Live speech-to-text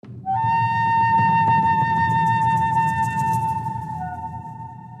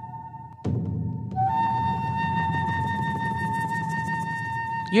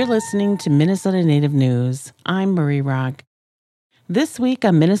You're listening to Minnesota Native News. I'm Marie Rock. This week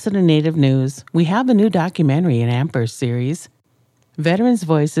on Minnesota Native News, we have a new documentary in Amper's series. Veterans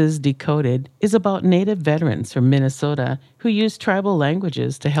Voices Decoded is about Native veterans from Minnesota who used tribal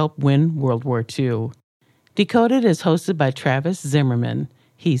languages to help win World War II. Decoded is hosted by Travis Zimmerman.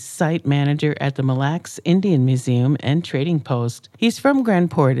 He's site manager at the Mille Lacs Indian Museum and Trading Post. He's from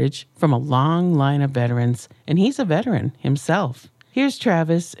Grand Portage, from a long line of veterans, and he's a veteran himself. Here's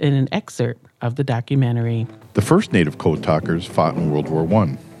Travis in an excerpt of the documentary. The first Native Code Talkers fought in World War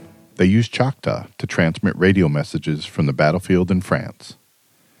I. They used Choctaw to transmit radio messages from the battlefield in France.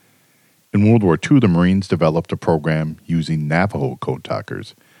 In World War II, the Marines developed a program using Navajo Code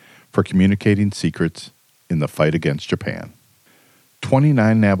Talkers for communicating secrets in the fight against Japan.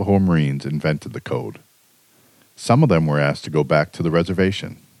 29 Navajo Marines invented the code. Some of them were asked to go back to the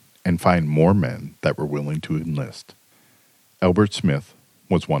reservation and find more men that were willing to enlist. Albert Smith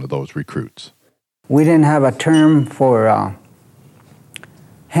was one of those recruits. We didn't have a term for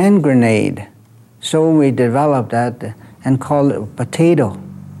hand grenade, so we developed that and called it potato.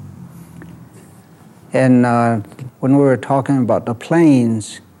 And when we were talking about the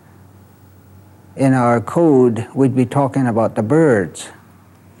planes, in our code, we'd be talking about the birds.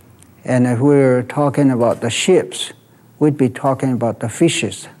 And if we were talking about the ships, we'd be talking about the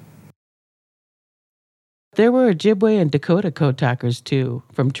fishes. There were Ojibwe and Dakota Code Talkers, too,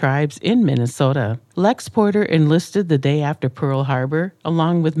 from tribes in Minnesota. Lex Porter enlisted the day after Pearl Harbor,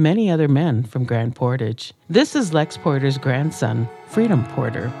 along with many other men from Grand Portage. This is Lex Porter's grandson, Freedom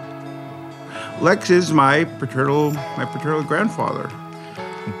Porter. Lex is my paternal grandfather.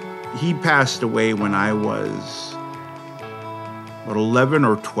 He passed away when I was 11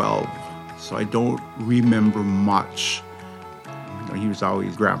 or 12, so I don't remember much. He was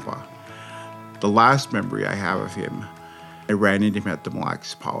always grandpa. The last memory I have of him, I ran into him at the Mille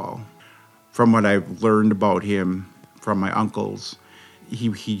Lacs powwow. From what I've learned about him from my uncles,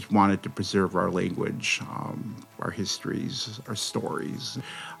 he wanted to preserve our language, our histories, our stories.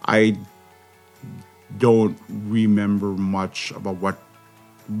 I don't remember much about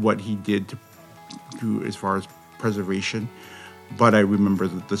what he did to do as far as preservation, but I remember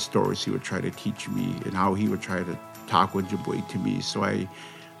the stories he would try to teach me and how he would try to talk Ojibwe to me. So I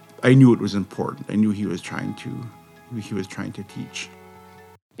knew it was important. I knew he was trying to teach.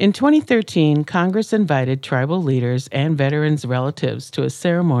 In 2013, Congress invited tribal leaders and veterans' relatives to a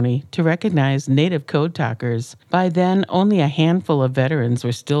ceremony to recognize Native Code Talkers. By then, only a handful of veterans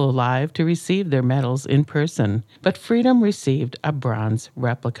were still alive to receive their medals in person, but Freedom received a bronze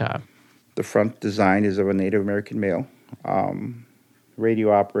replica. The front design is of a Native American male,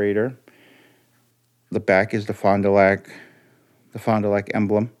 radio operator. The back is the Fond du Lac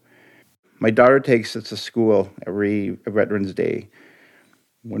emblem. My daughter takes it to school every Veterans Day.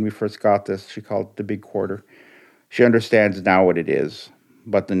 When we first got this, she called it the Big Quarter. She understands now what it is,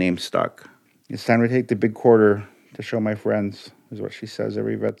 but the name stuck. It's time to take the Big Quarter to show my friends, is what she says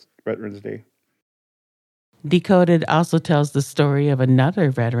every Veterans Day. Decoded also tells the story of another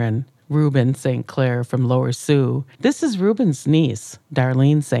veteran, Reuben St. Clair from Lower Sioux. This is Reuben's niece,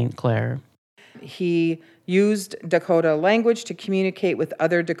 Darlene St. Clair. He used Dakota language to communicate with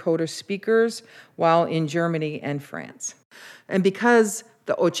other Dakota speakers while in Germany and France. And because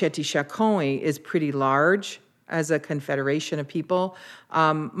the Oceti-Sakowin is pretty large as a confederation of people,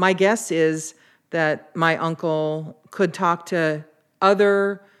 my guess is that my uncle could talk to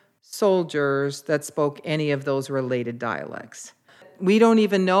other soldiers that spoke any of those related dialects. We don't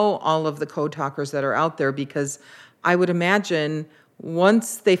even know all of the code talkers that are out there because I would imagine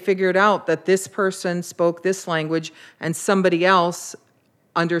once they figured out that this person spoke this language and somebody else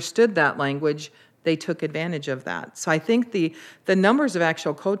understood that language, they took advantage of that. So I think the numbers of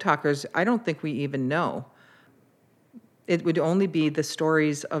actual code talkers, I don't think we even know. It would only be the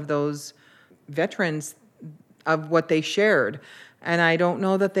stories of those veterans of what they shared. And I don't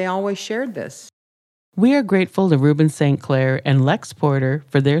know that they always shared this. We are grateful to Reuben St. Clair and Lex Porter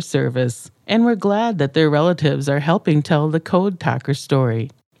for their service, and we're glad that their relatives are helping tell the Code Talker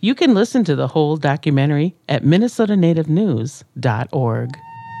story. You can listen to the whole documentary at minnesotanativenews.org.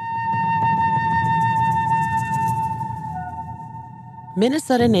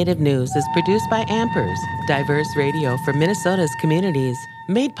 Minnesota Native News is produced by Ampers, diverse radio for Minnesota's communities,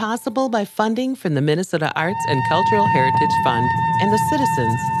 made possible by funding from the Minnesota Arts and Cultural Heritage Fund and the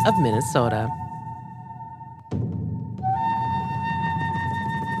citizens of Minnesota.